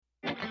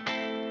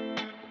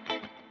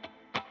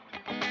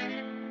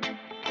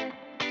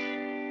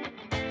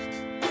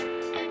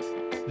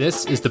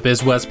This is the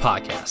BizWest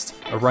Podcast,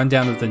 a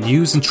rundown of the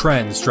news and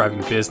trends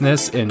driving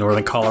business in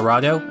Northern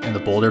Colorado and the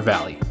Boulder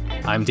Valley.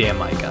 I'm Dan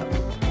Micah.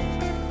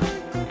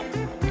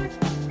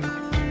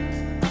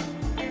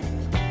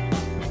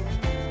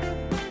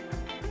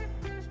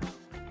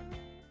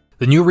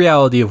 The new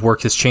reality of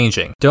work is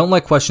changing. Don't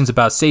let questions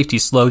about safety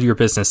slow your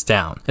business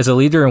down. As a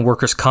leader in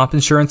workers' comp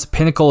insurance,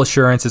 Pinnacle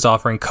Assurance is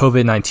offering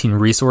COVID-19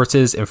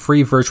 resources and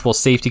free virtual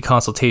safety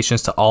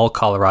consultations to all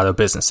Colorado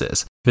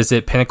businesses.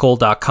 Visit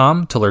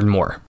pinnacle.com to learn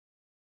more.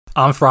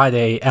 On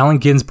Friday, Allen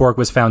Ginsberg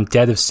was found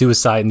dead of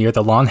suicide near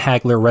the Lon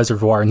Hagler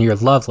Reservoir near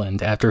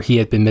Loveland after he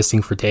had been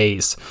missing for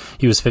days.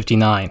 He was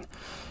 59.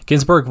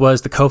 Ginsberg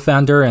was the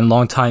co-founder and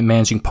longtime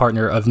managing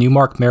partner of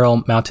Newmark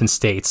Merrill Mountain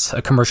Estates,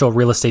 a commercial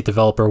real estate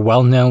developer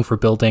well known for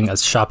building a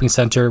shopping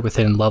center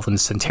within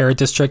Loveland's Centerra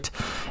district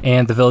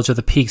and the Village of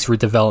the Peaks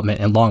redevelopment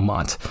in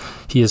Longmont.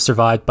 He is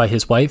survived by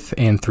his wife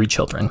and 3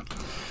 children.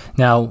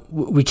 Now,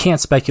 we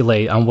can't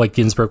speculate on what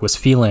Ginsberg was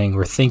feeling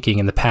or thinking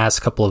in the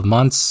past couple of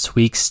months,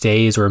 weeks,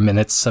 days, or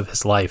minutes of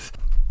his life.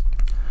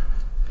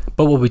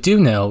 But what we do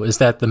know is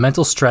that the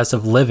mental stress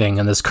of living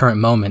in this current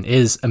moment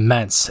is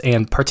immense,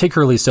 and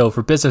particularly so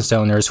for business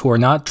owners who are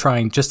not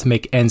trying just to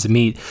make ends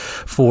meet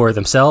for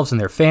themselves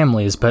and their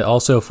families, but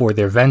also for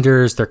their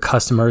vendors, their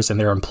customers, and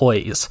their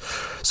employees.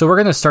 So we're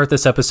going to start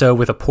this episode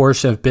with a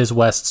portion of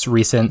BizWest's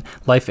recent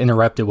Life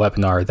Interrupted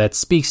webinar that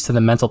speaks to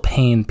the mental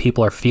pain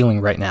people are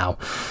feeling right now.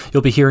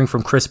 You'll be hearing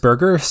from Chris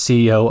Berger,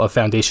 CEO of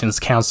Foundations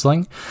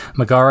Counseling,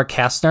 Megara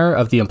Kastner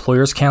of the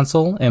Employers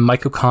Council, and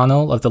Mike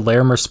O'Connell of the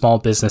Larimer Small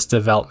Business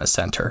Development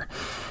Center.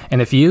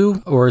 And if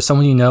you or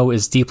someone you know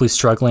is deeply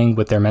struggling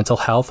with their mental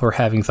health or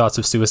having thoughts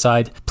of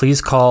suicide, please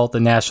call the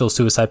National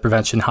Suicide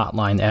Prevention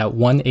Hotline at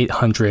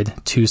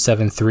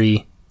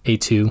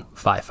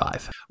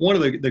 1-800-273-8255. One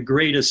of the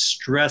greatest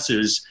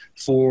stresses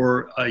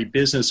for a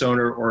business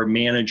owner or a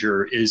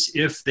manager is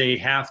if they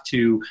have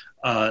to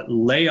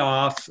lay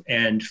off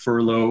and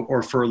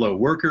furlough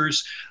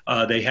workers.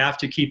 They have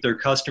to keep their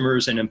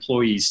customers and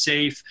employees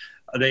safe.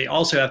 They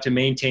also have to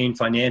maintain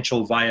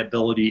financial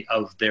viability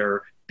of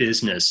their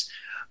business.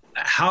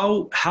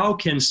 How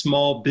can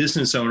small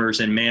business owners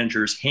and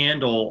managers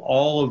handle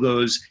all of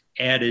those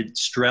added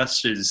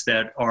stresses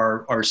that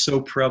are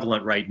so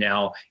prevalent right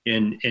now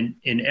in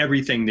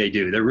everything they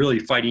do? They're really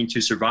fighting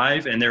to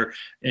survive, and they're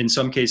in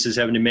some cases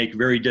having to make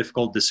very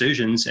difficult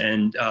decisions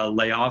and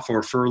lay off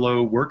or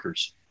furlough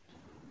workers.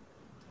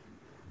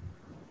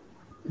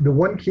 The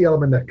one key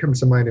element that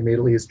comes to mind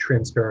immediately is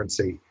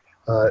transparency.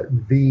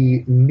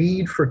 The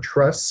need for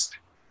trust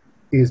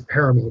is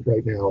paramount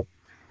right now.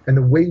 And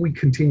the way we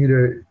continue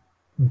to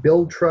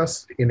build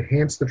trust,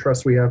 enhance the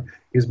trust we have,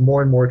 is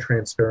more and more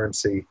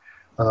transparency.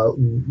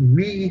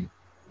 We,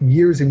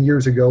 years and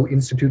years ago,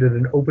 instituted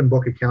an open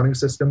book accounting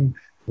system.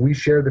 We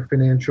share the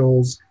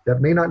financials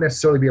that may not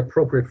necessarily be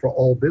appropriate for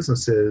all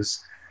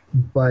businesses,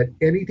 but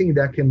anything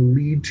that can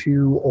lead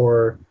to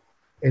or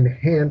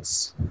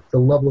enhance the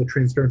level of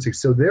transparency.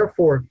 So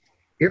therefore,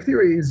 if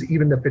there is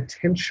even the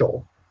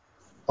potential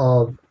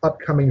of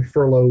upcoming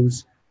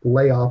furloughs,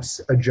 layoffs,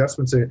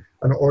 adjustments an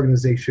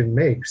organization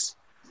makes,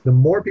 the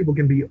more people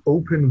can be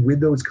open with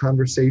those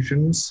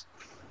conversations,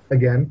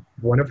 again,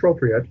 when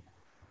appropriate,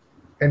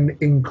 and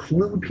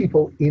include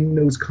people in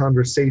those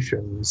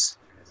conversations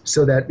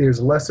so that there's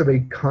less of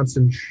a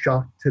constant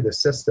shock to the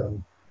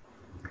system,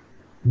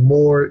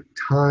 more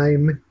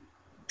time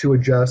to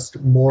adjust,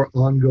 more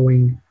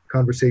ongoing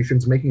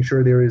conversations, making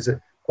sure there is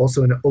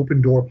also an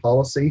open door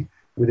policy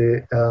with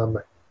an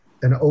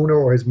owner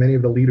or as many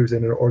of the leaders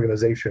in an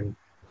organization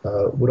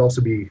would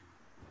also be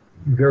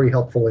very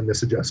helpful in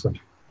this adjustment.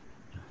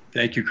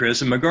 Thank you,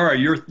 Chris. And Megara,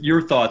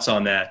 your thoughts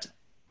on that?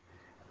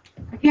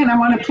 Again, I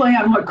want to play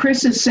on what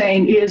Chris is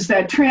saying, is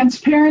that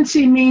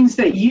transparency means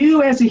that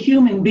you as a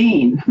human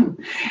being,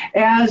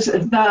 as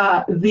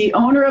the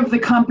owner of the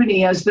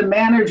company, as the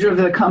manager of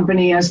the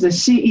company, as the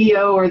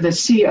CEO or the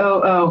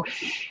COO,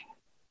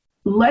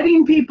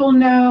 letting people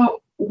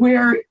know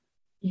where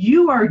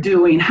you are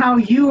doing, how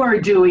you are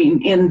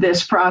doing in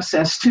this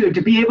process too,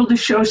 to be able to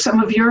show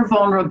some of your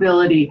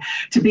vulnerability,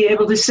 to be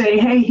able to say,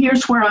 hey,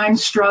 here's where I'm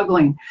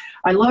struggling.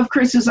 I love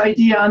Chris's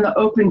idea on the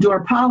open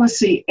door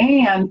policy.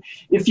 And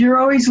if you're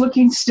always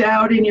looking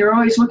stout and you're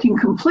always looking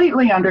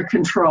completely under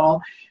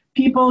control,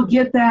 people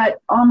get that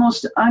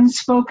almost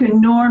unspoken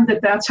norm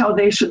that that's how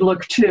they should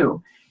look too.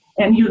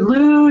 And you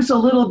lose a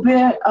little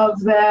bit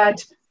of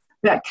that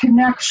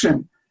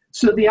connection.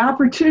 So the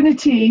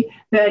opportunity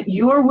that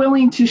you're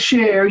willing to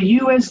share,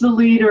 you as the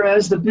leader,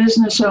 as the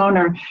business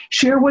owner,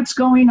 share what's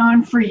going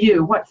on for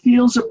you, what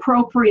feels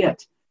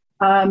appropriate,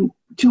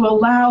 to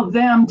allow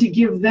them, to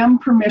give them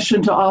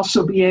permission to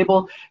also be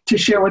able to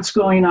share what's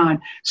going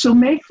on. So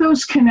make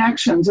those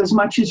connections as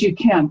much as you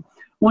can.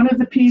 One of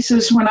the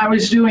pieces when I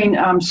was doing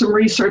some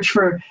research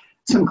for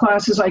some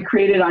classes I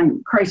created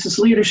on crisis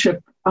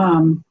leadership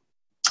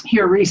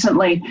here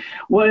recently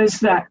was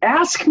the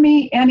Ask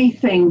Me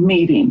Anything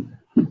meeting.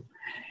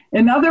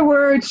 In other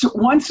words,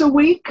 once a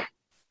week,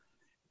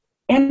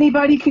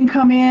 Anybody can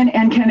come in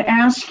and can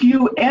ask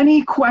you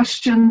any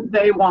question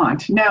they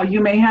want. Now, you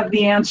may have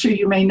the answer,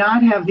 you may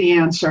not have the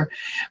answer,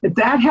 but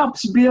that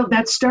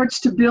starts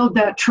to build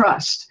that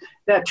trust,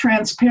 that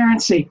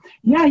transparency.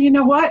 Yeah, you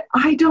know what?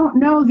 I don't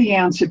know the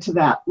answer to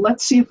that.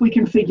 Let's see if we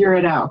can figure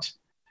it out.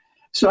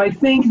 So I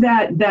think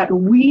that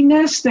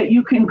we-ness that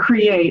you can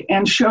create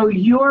and show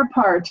your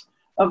part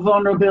of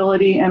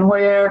vulnerability and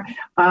where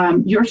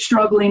you're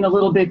struggling a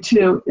little bit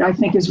too, I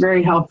think is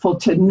very helpful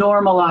to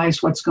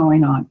normalize what's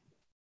going on.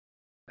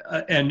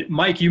 And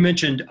Mike, you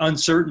mentioned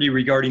uncertainty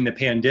regarding the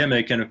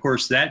pandemic, and of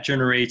course that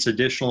generates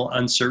additional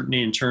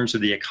uncertainty in terms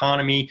of the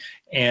economy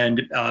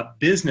and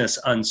business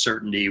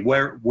uncertainty.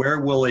 Where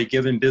will a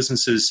given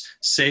business's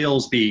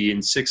sales be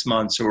in 6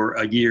 months or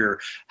a year?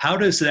 How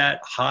does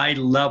that high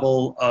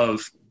level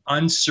of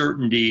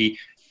uncertainty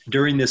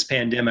during this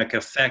pandemic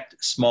affect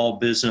small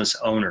business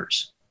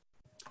owners?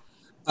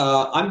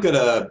 I'm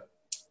gonna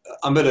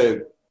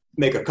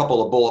make a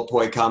couple of bullet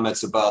point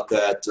comments about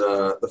that.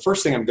 The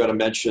first thing I'm going to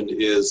mention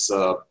is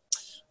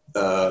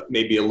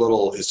maybe a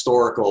little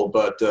historical,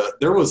 but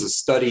there was a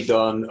study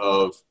done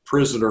of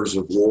prisoners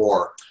of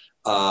war.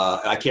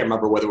 I can't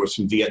remember whether it was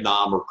from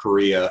Vietnam or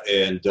Korea,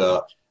 and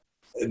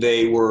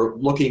they were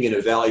looking and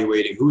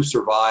evaluating who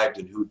survived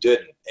and who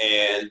didn't.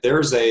 And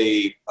there's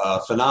a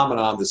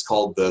phenomenon that's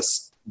called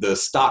the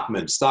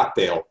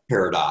Stockdale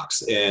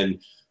paradox. And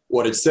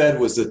what it said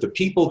was that the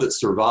people that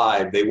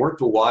survived, they weren't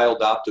the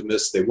wild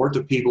optimists. They weren't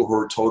the people who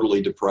were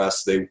totally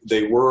depressed.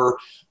 They were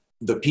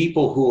the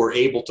people who were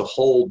able to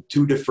hold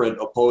two different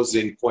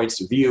opposing points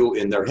of view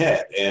in their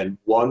head. And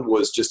one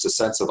was just a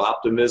sense of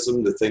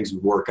optimism that things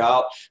would work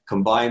out,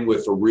 combined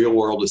with a real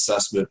world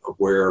assessment of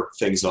where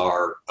things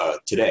are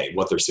today,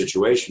 what their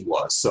situation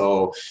was.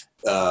 So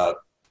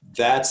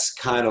that's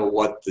kind of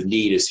what the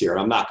need is here. And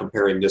I'm not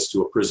comparing this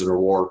to a prisoner of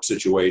war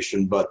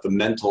situation, but the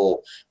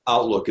mental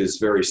outlook is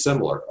very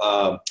similar.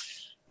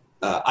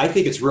 I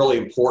think it's really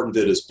important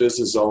that as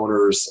business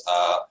owners,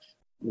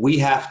 we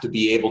have to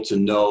be able to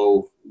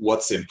know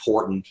what's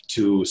important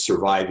to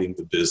surviving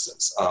the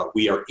business.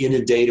 We are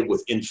inundated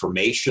with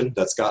information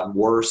that's gotten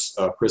worse.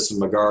 Chris and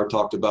Megara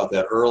talked about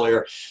that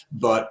earlier,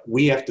 but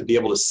we have to be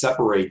able to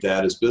separate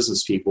that as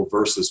business people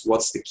versus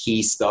what's the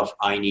key stuff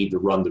I need to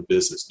run the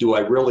business. Do I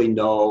really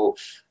know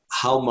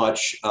how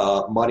much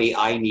money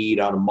I need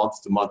on a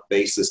month-to-month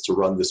basis to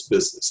run this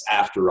business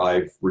after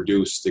I've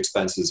reduced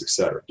expenses, et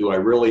cetera? Do I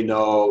really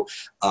know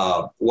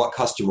what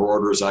customer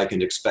orders I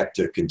can expect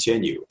to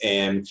continue?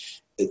 And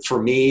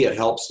for me, it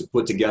helps to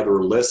put together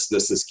a list.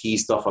 This is key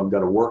stuff I'm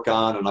going to work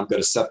on, and I'm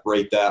going to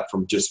separate that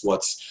from just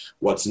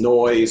what's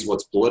noise,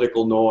 what's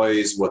political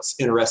noise, what's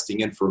interesting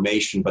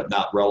information, but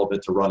not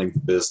relevant to running the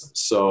business.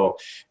 So,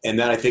 and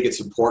then I think it's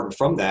important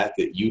from that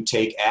you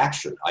take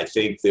action. I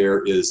think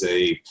there is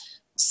a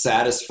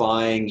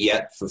satisfying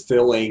yet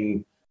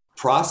fulfilling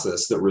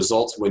process that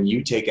results when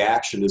you take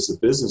action as a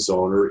business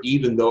owner,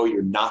 even though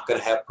you're not going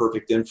to have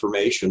perfect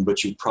information,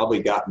 but you've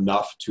probably got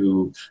enough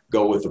to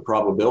go with the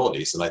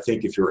probabilities. And I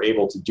think if you're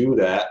able to do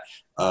that,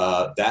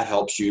 that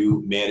helps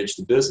you manage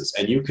the business.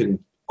 And you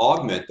can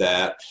augment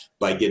that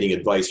by getting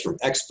advice from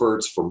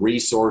experts, from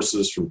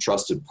resources, from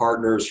trusted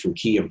partners, from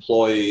key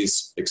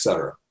employees, et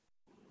cetera.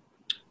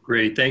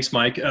 Great. Thanks,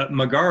 Mike.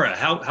 Megara,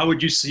 how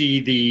would you see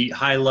the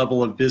high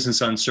level of business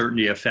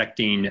uncertainty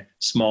affecting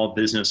small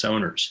business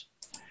owners?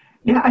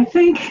 Yeah, I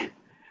think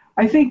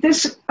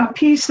this a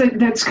piece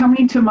that's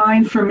coming to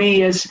mind for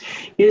me is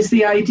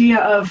the idea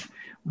of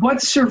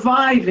what's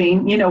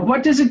surviving. You know,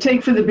 what does it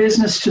take for the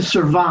business to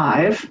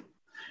survive?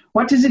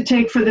 What does it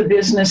take for the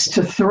business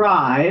to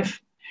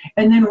thrive?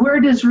 And then where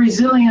does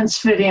resilience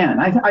fit in?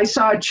 I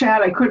saw a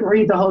chat. I couldn't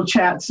read the whole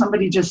chat.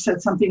 Somebody just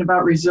said something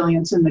about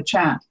resilience in the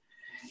chat.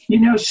 You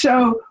know,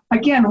 so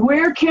again,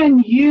 where can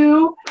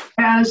you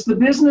as the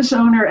business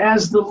owner,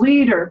 as the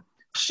leader,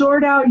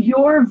 sort out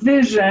your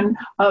vision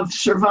of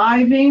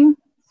surviving,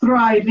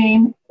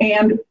 thriving,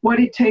 and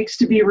what it takes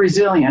to be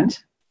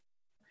resilient?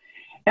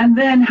 And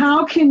then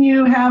how can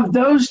you have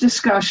those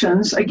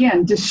discussions,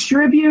 again,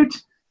 distribute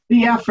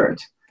the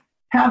effort,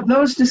 have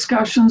those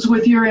discussions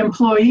with your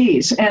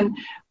employees? And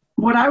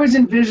what I was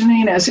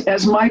envisioning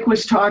as Mike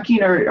was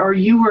talking, or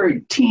you were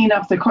teeing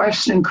up the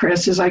question,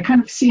 Chris, is I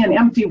kind of see an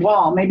empty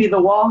wall, maybe the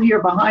wall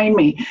here behind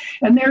me,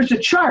 and there's a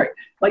chart.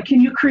 Like,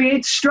 can you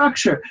create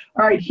structure?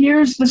 All right,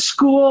 here's the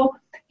school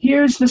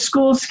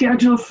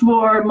schedule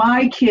for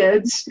my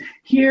kids.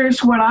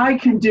 Here's what I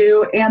can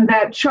do. And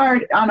that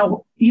chart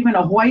on even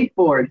a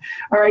whiteboard.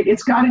 All right,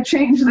 it's got to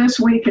change this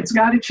week. It's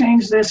got to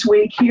change this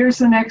week. Here's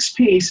the next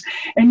piece.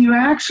 And you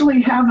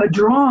actually have a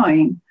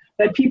drawing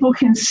that people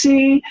can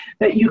see,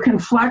 that you can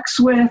flex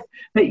with,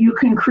 that you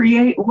can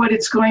create what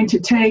it's going to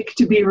take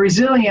to be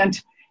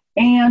resilient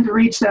and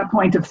reach that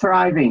point of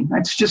thriving.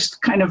 That's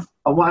just kind of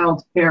a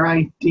wild air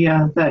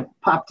idea that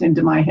popped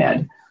into my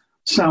head.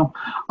 So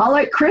I'll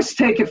let Chris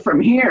take it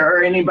from here,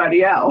 or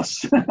anybody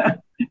else.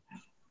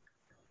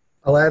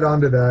 I'll add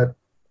on to that.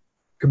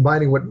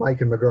 Combining what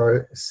Mike and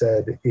Megara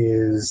said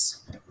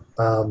is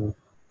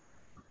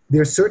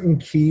there's certain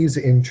keys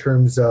in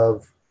terms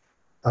of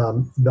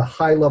the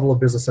high level of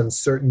business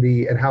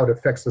uncertainty and how it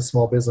affects the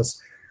small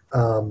business.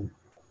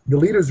 The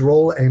leader's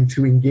role and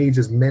to engage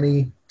as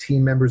many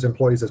team members,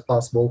 employees as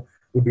possible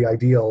would be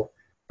ideal.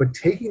 But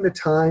taking the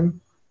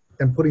time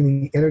and putting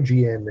the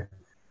energy in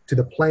to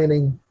the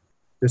planning,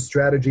 the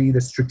strategy,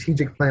 the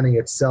strategic planning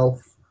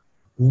itself,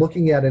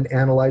 looking at and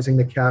analyzing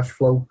the cash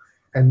flow,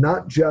 and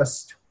not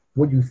just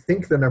what you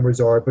think the numbers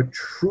are, but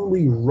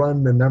truly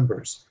run the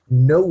numbers.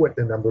 Know what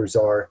the numbers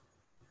are.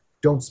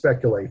 Don't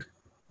speculate.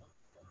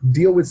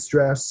 Deal with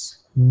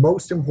stress.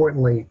 Most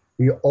importantly,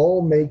 we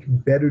all make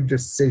better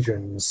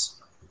decisions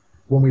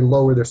when we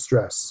lower the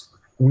stress.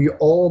 We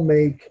all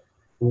make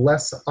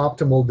less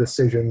optimal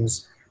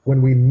decisions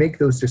when we make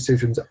those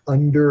decisions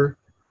under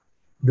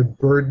the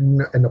burden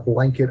and the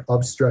blanket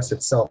of stress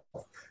itself.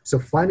 So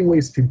finding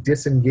ways to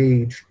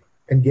disengage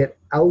and get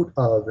out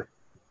of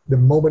the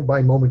moment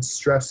by moment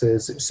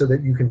stresses so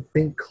that you can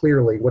think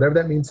clearly, whatever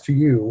that means to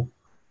you,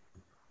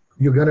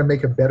 you're going to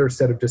make a better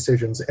set of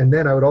decisions. And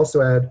then I would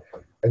also add,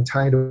 and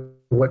tie into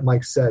what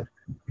Mike said,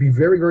 be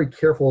very, very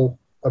careful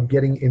of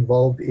getting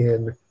involved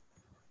in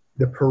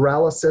the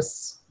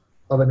paralysis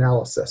of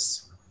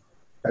analysis.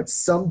 At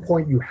some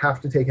point, you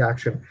have to take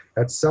action.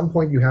 At some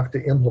point, you have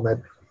to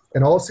implement.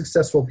 And all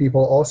successful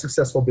people, all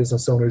successful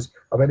business owners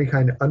of any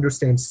kind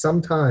understand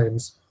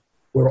sometimes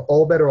we're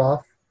all better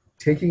off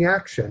taking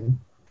action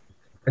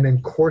and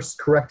then course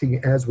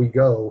correcting as we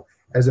go,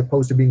 as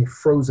opposed to being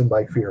frozen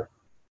by fear.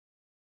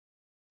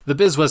 The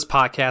BizWest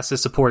podcast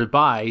is supported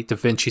by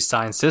DaVinci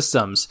Sign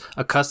Systems,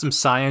 a custom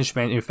signage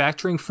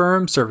manufacturing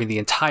firm serving the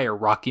entire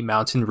Rocky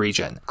Mountain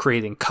region,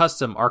 creating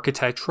custom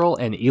architectural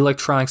and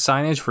electronic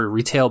signage for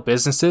retail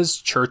businesses,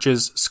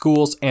 churches,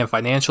 schools, and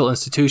financial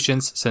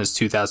institutions since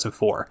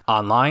 2004.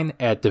 Online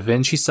at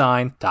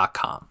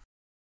davincisign.com.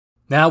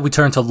 Now we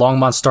turn to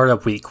Longmont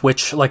Startup Week,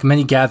 which, like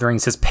many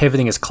gatherings, is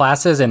pivoting its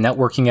classes and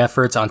networking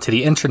efforts onto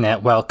the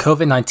internet while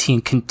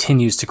COVID-19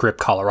 continues to grip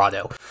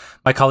Colorado.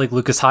 My colleague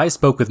Lucas High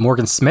spoke with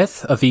Morgan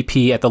Smith, a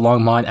VP at the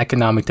Longmont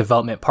Economic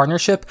Development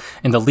Partnership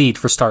and the lead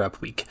for Startup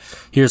Week.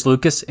 Here's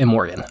Lucas and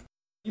Morgan.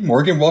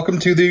 Morgan, welcome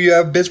to the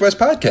BizWest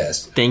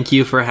podcast. Thank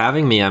you for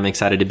having me. I'm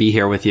excited to be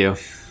here with you.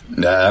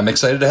 I'm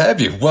excited to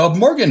have you. Well,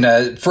 Morgan,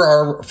 for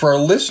our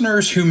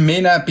listeners who may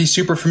not be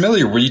super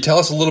familiar, will you tell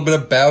us a little bit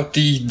about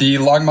the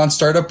Longmont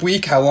Startup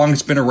Week, how long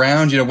it's been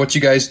around, what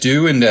you guys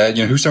do, and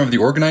who some of the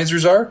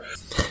organizers are?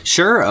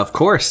 Sure, of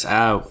course.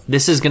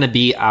 This is going to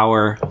be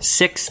our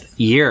 6th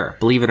year.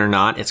 Believe it or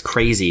not, it's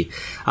crazy.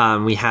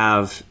 We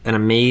have an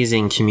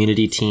amazing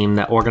community team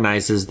that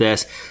organizes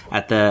this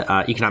at the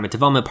Economic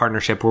Development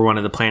Partnership. We're one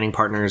of the planning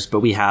partners, but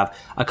we have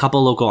a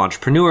couple local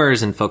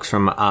entrepreneurs and folks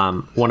from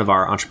one of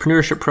our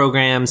entrepreneurship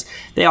programs.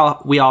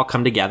 We all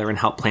come together and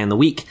help plan the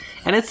week.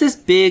 And it's this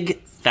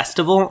big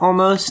festival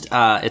almost.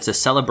 It's a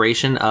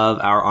celebration of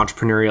our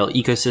entrepreneurial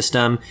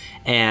ecosystem,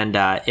 and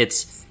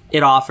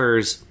it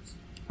offers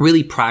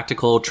really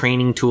practical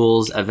training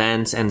tools,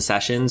 events, and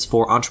sessions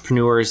for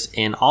entrepreneurs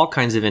in all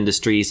kinds of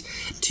industries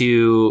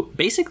to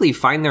basically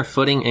find their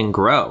footing and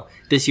grow.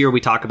 This year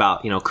we talk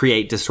about,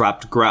 create,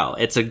 disrupt, grow.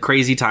 It's a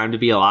crazy time to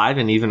be alive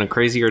and even a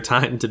crazier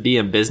time to be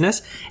in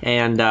business.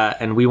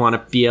 And we want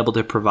to be able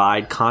to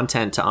provide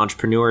content to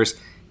entrepreneurs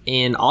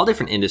in all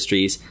different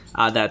industries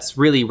that's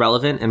really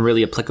relevant and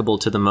really applicable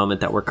to the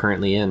moment that we're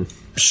currently in.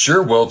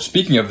 Sure. Well,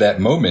 speaking of that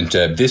moment,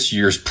 this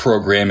year's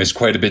program is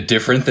quite a bit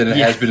different than it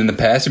has been in the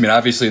past. I mean,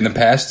 obviously in the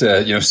past,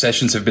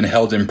 sessions have been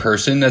held in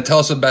person. Tell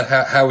us about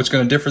how it's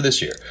going to differ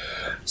this year.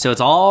 So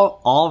it's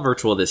all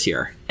virtual this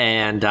year,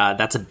 and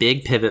that's a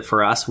big pivot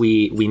for us.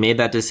 We made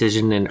that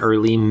decision in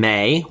early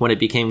May when it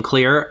became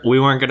clear we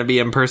weren't going to be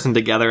in person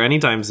together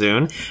anytime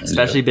soon,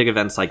 especially big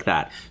events like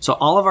that. So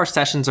all of our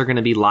sessions are going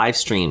to be live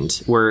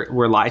streamed.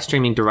 We're live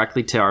streaming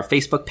directly to our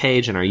Facebook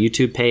page and our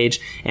YouTube page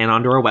and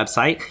onto our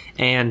website,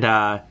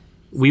 and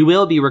we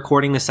will be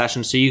recording the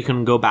session so you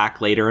can go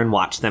back later and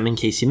watch them in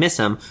case you miss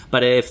them.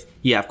 But if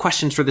you have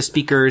questions for the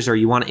speakers or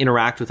you want to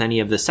interact with any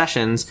of the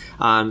sessions,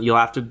 you'll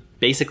have to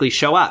basically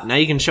show up. Now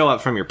you can show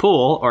up from your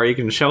pool, or you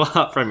can show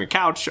up from your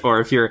couch, or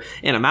if you're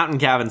in a mountain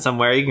cabin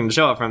somewhere, you can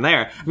show up from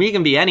there. I mean, you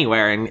can be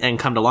anywhere and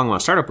come to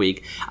Longmont Startup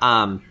Week.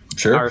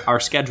 Sure. Our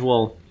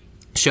schedule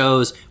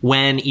shows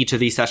when each of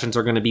these sessions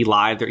are going to be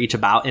live. They're each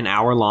about an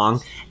hour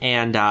long,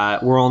 and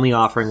we're only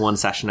offering one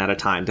session at a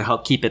time to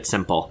help keep it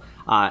simple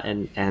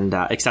and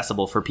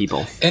accessible for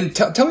people. And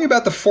tell me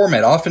about the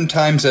format.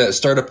 Oftentimes,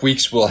 startup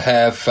weeks will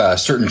have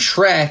certain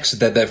tracks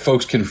that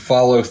folks can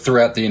follow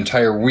throughout the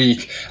entire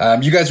week.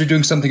 You guys are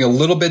doing something a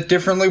little bit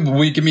differently.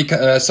 Will you give me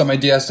some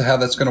idea as to how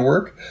that's going to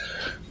work?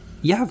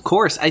 Yeah, of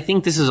course. I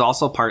think this is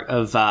also part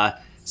of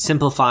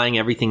simplifying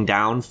everything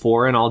down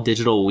for an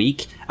all-digital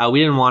week. We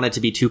didn't want it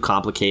to be too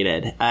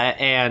complicated.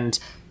 And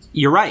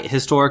you're right.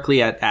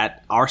 Historically,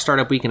 at our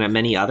Startup Week and at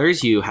many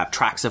others, you have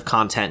tracks of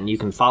content and you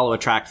can follow a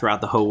track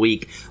throughout the whole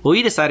week. Well,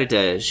 we decided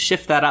to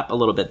shift that up a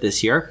little bit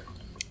this year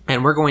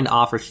And we're going to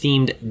offer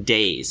themed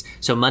days.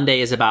 So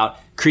Monday is about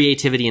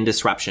creativity and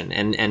disruption,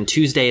 and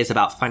Tuesday is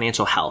about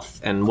financial health,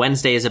 and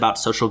Wednesday is about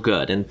social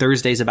good, and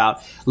Thursday is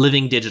about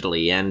living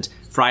digitally, and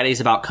Friday is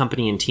about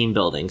company and team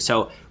building.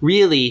 So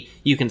really,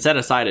 you can set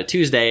aside a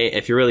Tuesday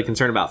if you're really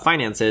concerned about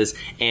finances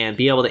and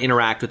be able to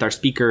interact with our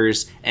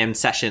speakers and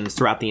sessions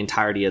throughout the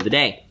entirety of the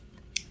day.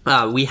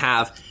 We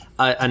have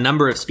a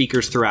number of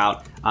speakers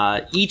throughout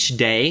each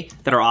day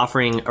that are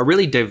offering a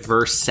really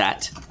diverse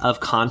set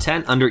of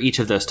content under each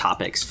of those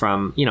topics,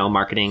 from, you know,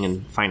 marketing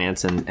and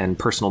finance and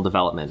personal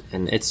development.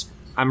 And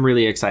I'm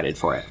really excited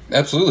for it.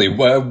 Absolutely.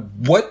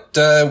 What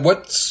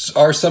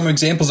are some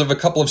examples of a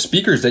couple of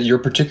speakers that you're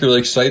particularly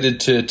excited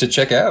to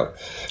check out?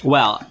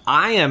 Well,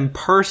 I am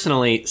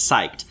personally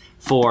psyched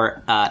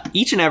for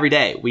each and every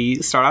day.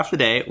 We start off the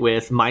day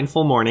with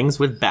Mindful Mornings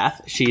with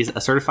Beth. She's a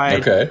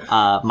certified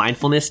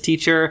mindfulness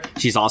teacher.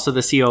 She's also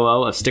the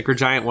COO of Sticker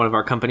Giant, one of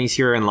our companies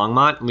here in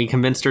Longmont. We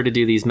convinced her to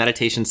do these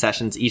meditation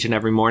sessions each and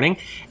every morning,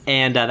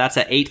 and that's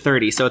at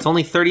 8:30. So it's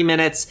only 30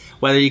 minutes.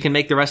 Whether you can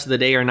make the rest of the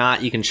day or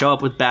not, you can show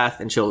up with Beth,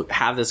 and she'll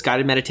have this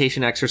guided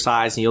meditation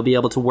exercise, and you'll be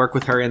able to work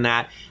with her in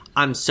that.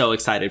 I'm so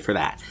excited for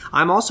that.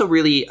 I'm also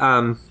really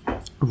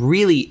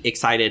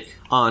excited.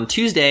 On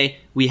Tuesday,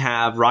 we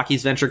have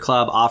Rocky's Venture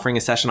Club offering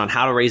a session on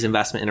how to raise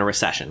investment in a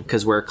recession,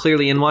 because we're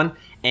clearly in one,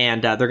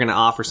 and they're going to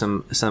offer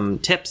some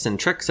tips and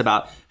tricks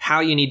about how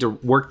you need to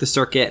work the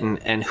circuit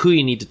and who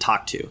you need to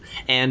talk to.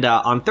 And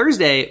on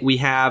Thursday, we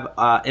have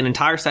an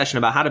entire session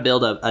about how to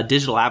build a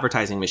digital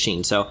advertising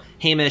machine. So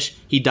Hamish,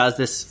 he does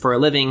this for a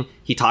living.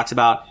 He talks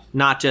about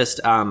not just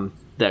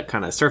the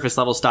kind of surface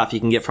level stuff you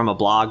can get from a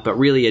blog, but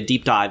really a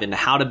deep dive into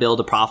how to build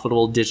a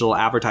profitable digital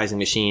advertising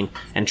machine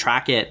and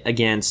track it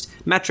against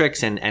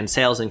metrics and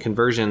sales and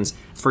conversions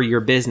for your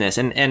business.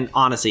 And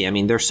honestly, I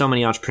mean, there's so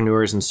many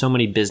entrepreneurs and so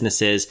many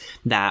businesses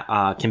that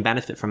can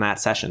benefit from that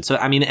session. So,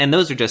 I mean, and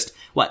those are just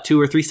 2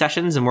 or 3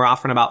 sessions, and we're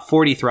offering about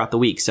 40 throughout the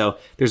week. So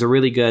there's a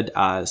really good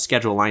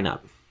schedule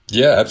lineup.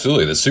 Yeah,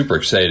 absolutely. That's super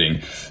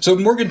exciting. So,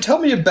 Morgan, tell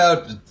me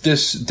about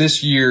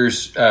this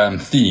year's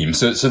theme.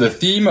 So the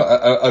theme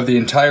of the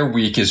entire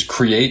week is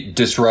create,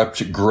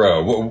 disrupt,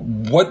 grow.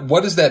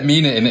 What does that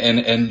mean,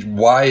 and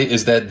why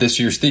is that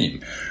this year's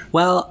theme?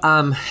 Well,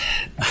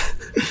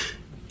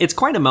 it's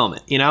quite a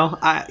moment, you know.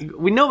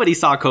 Nobody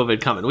saw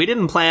COVID coming. We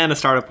didn't plan a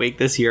startup week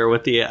this year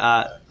with the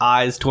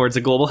eyes towards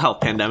a global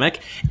health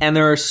pandemic. And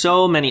there are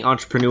so many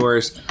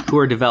entrepreneurs who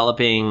are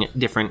developing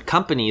different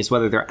companies,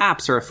 whether they're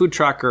apps or a food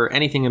truck or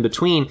anything in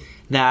between,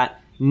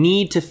 that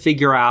need to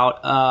figure out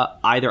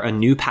either a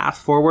new path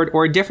forward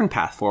or a different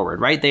path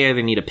forward, right? They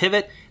either need to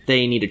pivot,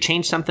 they need to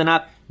change something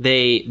up,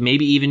 they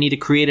maybe even need to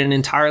create an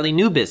entirely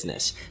new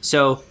business.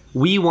 So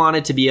we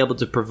wanted to be able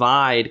to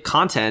provide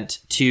content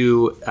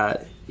to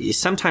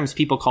sometimes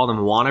people call them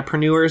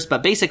wannapreneurs,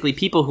 but basically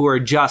people who are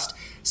just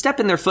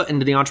stepping their foot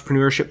into the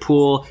entrepreneurship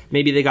pool.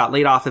 Maybe they got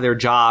laid off of their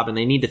job and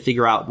they need to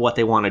figure out what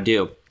they want to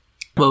do.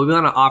 Well, we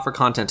want to offer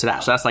content to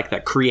that. So that's like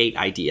the create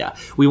idea.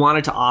 We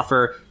wanted to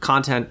offer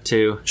content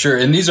to Sure,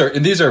 and these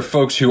are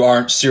folks who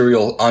aren't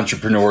serial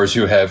entrepreneurs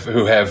who have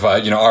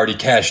already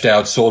cashed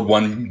out, sold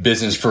one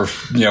business for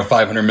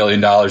 $500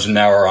 million, and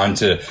now are on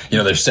to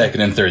their second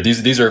and third.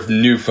 These are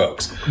new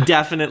folks.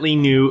 Definitely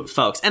new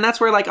folks, and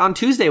that's where, like, on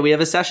Tuesday we have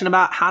a session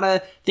about how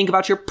to think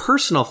about your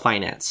personal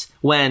finance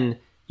when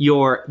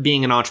you're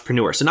being an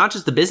entrepreneur. So not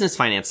just the business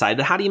finance side,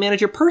 but how do you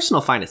manage your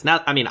personal finance?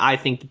 Now, I mean, I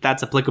think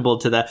that's applicable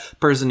to the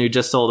person who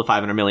just sold a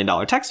 $500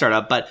 million tech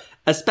startup, but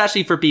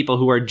especially for people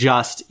who are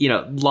just,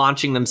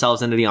 launching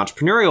themselves into the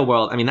entrepreneurial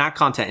world. I mean, that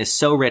content is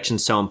so rich and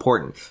so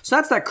important. So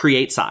that's that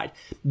create side.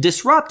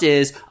 Disrupt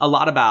is a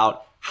lot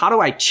about how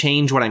do I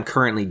change what I'm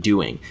currently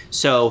doing?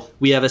 So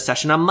we have a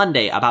session on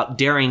Monday about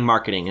daring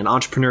marketing and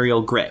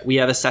entrepreneurial grit. We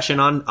have a session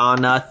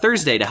on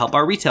Thursday to help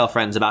our retail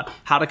friends about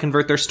how to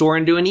convert their store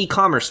into an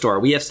e-commerce store.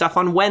 We have stuff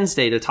on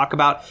Wednesday to talk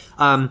about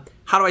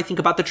how do I think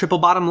about the triple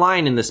bottom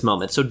line in this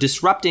moment? So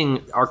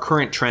disrupting our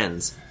current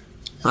trends.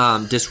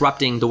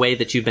 Disrupting the way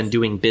that you've been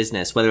doing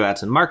business, whether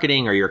that's in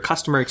marketing or your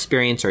customer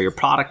experience or your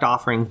product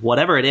offering,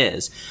 whatever it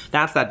is,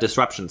 that's that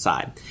disruption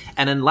side.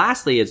 And then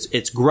lastly,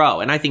 it's grow.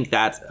 And I think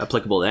that's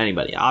applicable to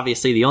anybody.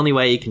 Obviously, the only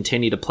way you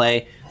continue to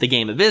play the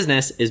game of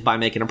business is by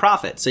making a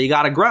profit. So you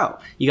got to grow.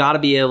 You got to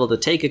be able to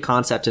take a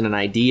concept and an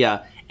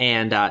idea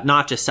and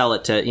not just sell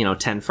it to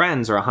 10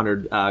 friends or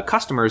 100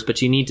 customers,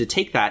 but you need to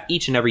take that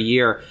each and every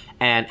year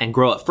and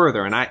grow it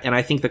further. And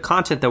I think the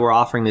content that we're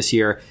offering this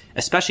year,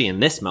 especially in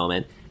this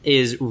moment,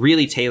 is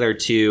really tailored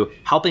to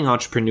helping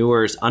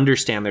entrepreneurs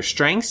understand their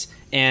strengths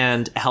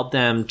and help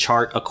them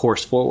chart a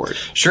course forward.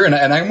 Sure, and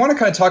I want to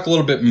kind of talk a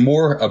little bit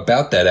more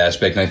about that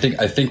aspect, and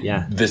I think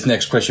this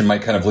next question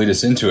might kind of lead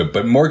us into it.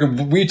 But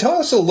Morgan, will you tell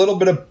us a little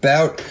bit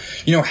about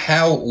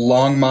how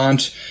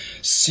Longmont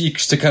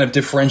seeks to kind of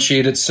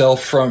differentiate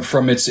itself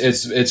from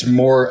its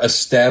more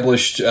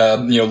established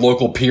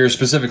local peers?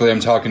 Specifically, I'm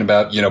talking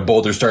about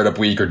Boulder Startup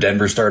Week or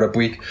Denver Startup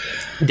Week.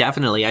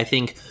 Definitely, I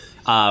think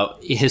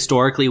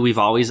historically we've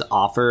always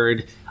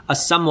offered a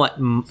somewhat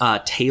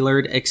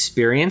tailored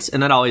experience,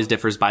 and that always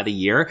differs by the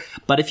year.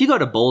 But if you go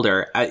to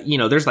Boulder,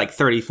 there's like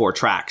 34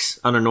 tracks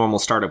on a normal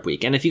startup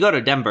week. And if you go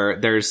to Denver,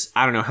 there's,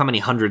 I don't know how many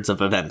hundreds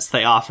of events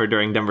they offer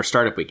during Denver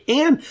Startup Week,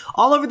 and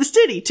all over the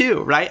city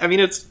too, right? I mean,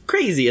 it's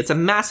crazy. It's a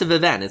massive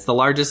event. It's the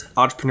largest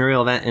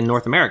entrepreneurial event in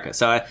North America.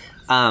 So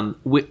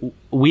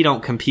we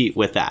don't compete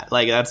with that.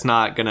 Like, that's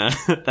not gonna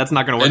work.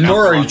 And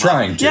nor are you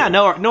trying to. Yeah,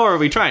 nor are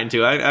we trying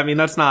to. I mean,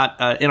 that's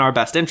not in our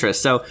best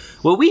interest. So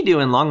what we do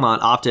in Longmont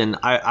often,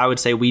 I would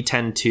say we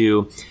tend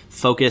to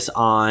focus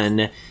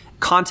on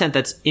content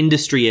that's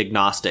industry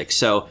agnostic.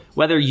 So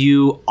whether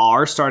you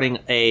are starting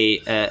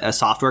a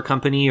software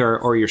company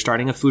or you're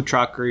starting a food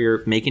truck or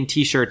you're making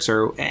t-shirts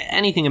or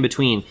anything in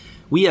between,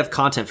 we have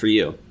content for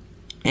you.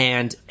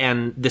 And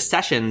the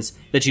sessions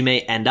that you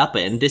may end up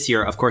in this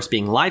year, of course,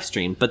 being live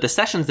streamed, but the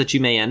sessions that you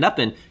may end up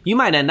in, you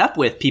might end up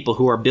with people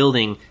who are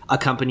building a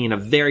company in a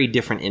very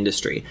different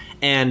industry.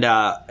 And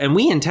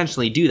we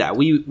intentionally do that.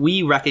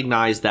 We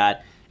recognize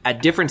that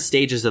at different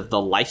stages of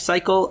the life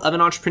cycle of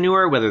an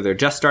entrepreneur, whether they're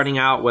just starting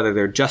out, whether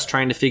they're just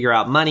trying to figure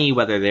out money,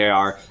 whether they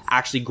are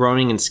actually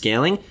growing and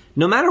scaling,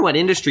 no matter what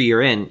industry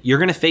you're in, you're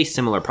going to face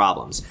similar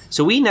problems.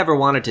 So we never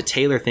wanted to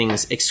tailor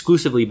things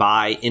exclusively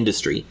by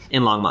industry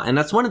in Longmont. And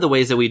that's one of the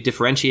ways that we've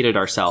differentiated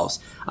ourselves.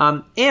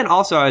 And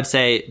also, I would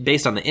say,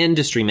 based on the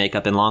industry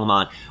makeup in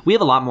Longmont, we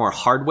have a lot more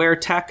hardware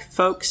tech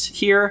folks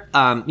here,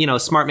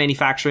 smart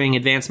manufacturing,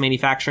 advanced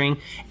manufacturing.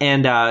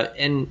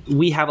 And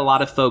we have a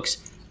lot of folks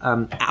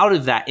out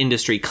of that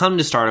industry come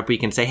to Startup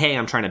Week and say, hey,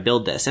 I'm trying to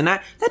build this. And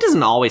that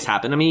doesn't always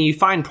happen. I mean, you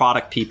find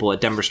product people at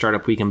Denver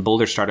Startup Week and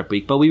Boulder Startup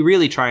Week, but we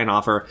really try and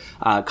offer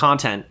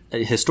content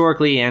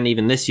historically and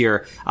even this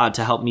year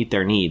to help meet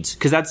their needs.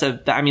 Because that's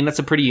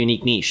a pretty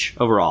unique niche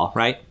overall,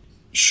 right?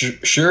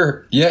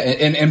 Sure. Yeah.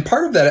 And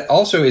part of that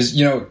also is,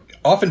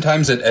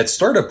 oftentimes at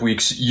startup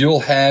weeks, you'll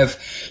have,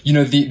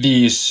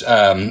 these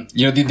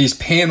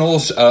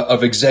panels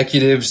of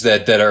executives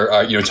that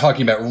are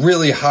talking about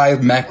really high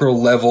macro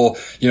level,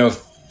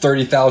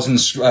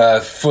 30,000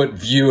 foot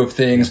view of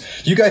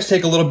things. You guys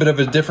take a little bit of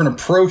a different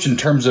approach in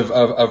terms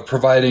of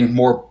providing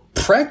more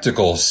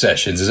practical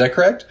sessions. Is that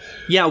correct?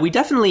 Yeah, we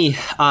definitely,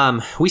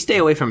 we stay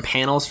away from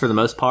panels for the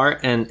most part.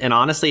 And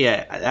honestly,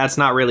 that's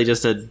not really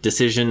just a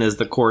decision as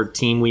the core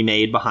team we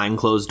made behind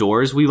closed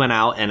doors. We went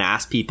out and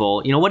asked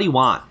people, what do you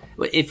want?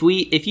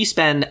 If you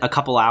spend a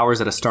couple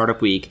hours at a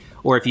startup week,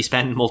 or if you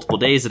spend multiple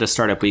days at a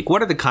startup week,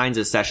 what are the kinds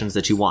of sessions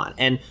that you want?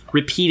 And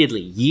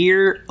repeatedly,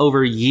 year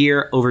over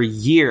year over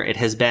year, it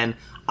has been,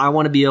 I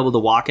want to be able to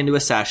walk into a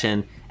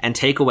session and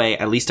take away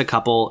at least a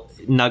couple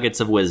nuggets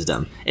of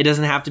wisdom. It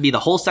doesn't have to be the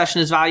whole session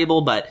is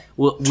valuable, but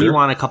we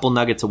want a couple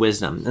nuggets of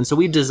wisdom. And so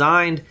we've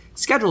designed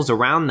schedules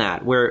around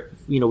that where,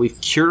 we've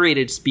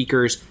curated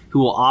speakers who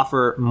will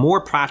offer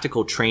more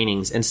practical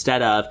trainings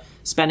instead of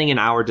spending an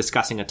hour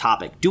discussing a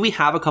topic. Do we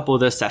have a couple of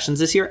those sessions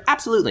this year?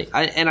 Absolutely.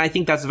 And I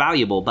think that's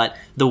valuable. But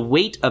the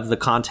weight of the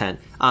content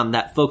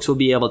that folks will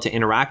be able to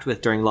interact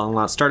with during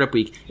Longmont Startup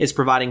Week is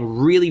providing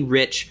really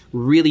rich,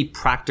 really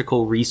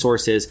practical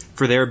resources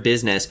for their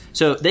business.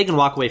 So they can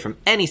walk away from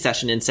any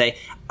session and say,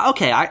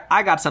 okay,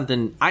 I got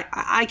something.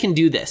 I can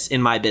do this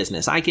in my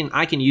business. I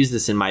can use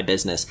this in my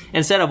business.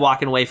 Instead of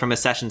walking away from a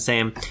session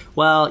saying,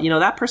 well,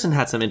 that person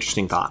had some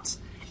interesting thoughts.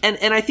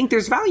 And I think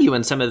there's value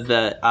in some of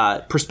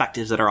the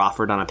perspectives that are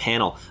offered on a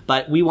panel.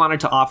 But we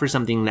wanted to offer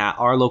something that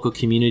our local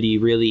community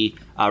really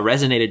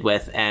resonated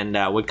with and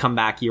would come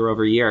back year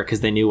over year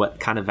because they knew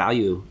what kind of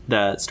value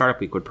the Startup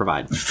Week would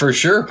provide. For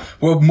sure.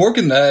 Well,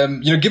 Morgan,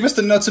 give us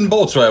the nuts and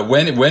bolts.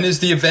 When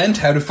is the event?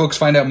 How do folks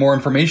find out more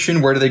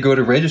information? Where do they go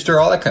to register?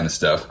 All that kind of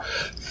stuff.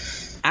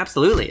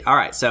 Absolutely. All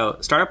right. So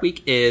Startup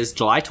Week is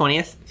July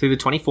 20th through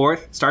the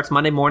 24th. Starts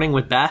Monday morning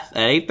with Beth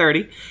at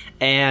 8:30.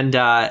 And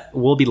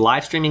we'll be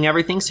live streaming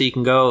everything. So you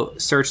can go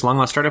search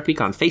Longmont Startup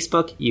Week on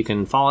Facebook. You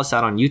can follow us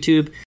out on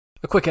YouTube.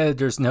 A quick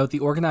editor's note, the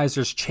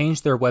organizers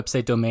changed their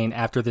website domain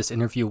after this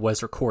interview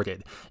was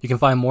recorded. You can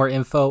find more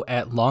info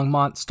at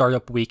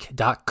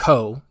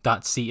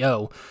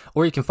longmontstartupweek.co.co,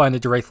 or you can find the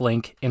direct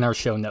link in our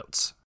show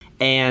notes.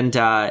 And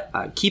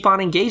keep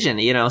on engaging.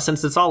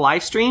 Since it's all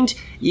live streamed,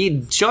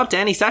 you show up to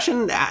any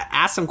session,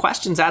 ask some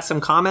questions, ask some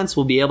comments.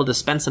 We'll be able to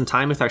spend some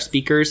time with our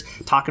speakers,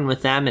 talking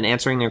with them and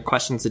answering their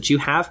questions that you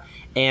have.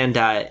 And,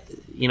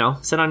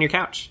 sit on your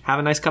couch, have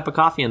a nice cup of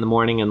coffee in the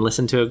morning and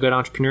listen to a good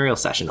entrepreneurial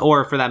session.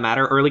 Or for that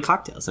matter, early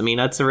cocktails. I mean,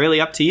 that's really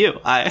up to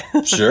you.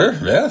 Sure.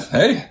 Yeah.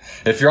 Hey,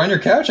 if you're on your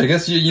couch, I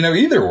guess,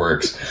 either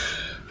works.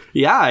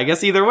 Yeah, I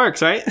guess either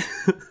works, right?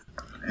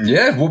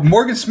 Yeah, well,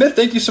 Morgan Smith,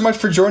 thank you so much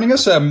for joining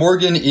us.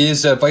 Morgan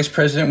is Vice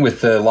President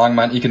with the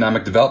Longmont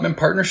Economic Development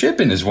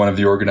Partnership and is one of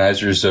the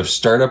organizers of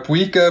Startup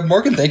Week.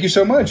 Morgan, thank you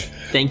so much.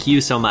 Thank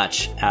you so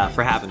much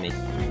for having me.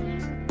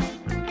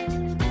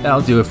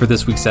 That'll do it for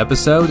this week's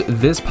episode.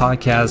 This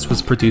podcast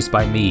was produced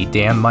by me,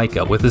 Dan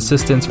Micah, with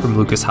assistance from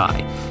Lucas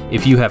High.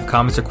 If you have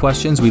comments or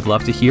questions, we'd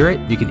love to hear it.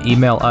 You can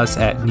email us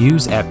at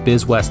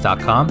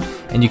news@bizwest.com,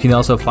 and you can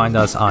also find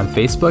us on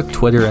Facebook,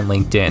 Twitter, and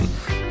LinkedIn.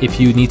 If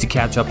you need to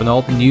catch up on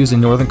all the news in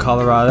Northern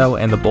Colorado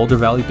and the Boulder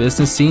Valley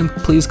business scene,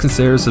 please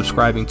consider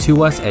subscribing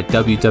to us at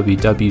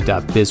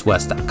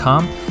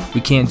www.bizwest.com.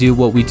 We can't do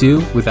what we do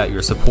without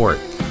your support.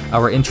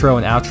 Our intro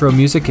and outro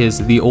music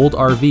is The Old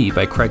RV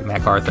by Craig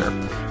MacArthur.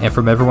 And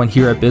from everyone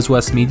here at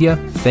BizWest Media,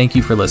 thank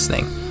you for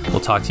listening.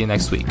 We'll talk to you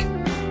next week.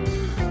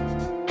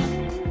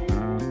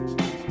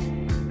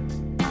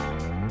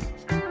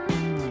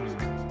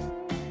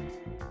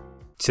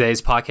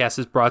 Today's podcast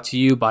is brought to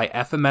you by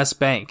FMS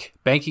Bank,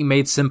 banking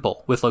made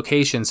simple, with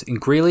locations in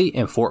Greeley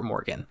and Fort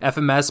Morgan.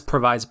 FMS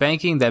provides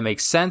banking that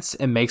makes sense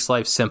and makes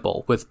life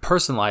simple, with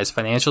personalized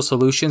financial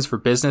solutions for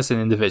business and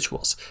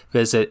individuals.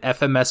 Visit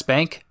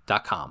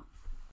fmsbank.com.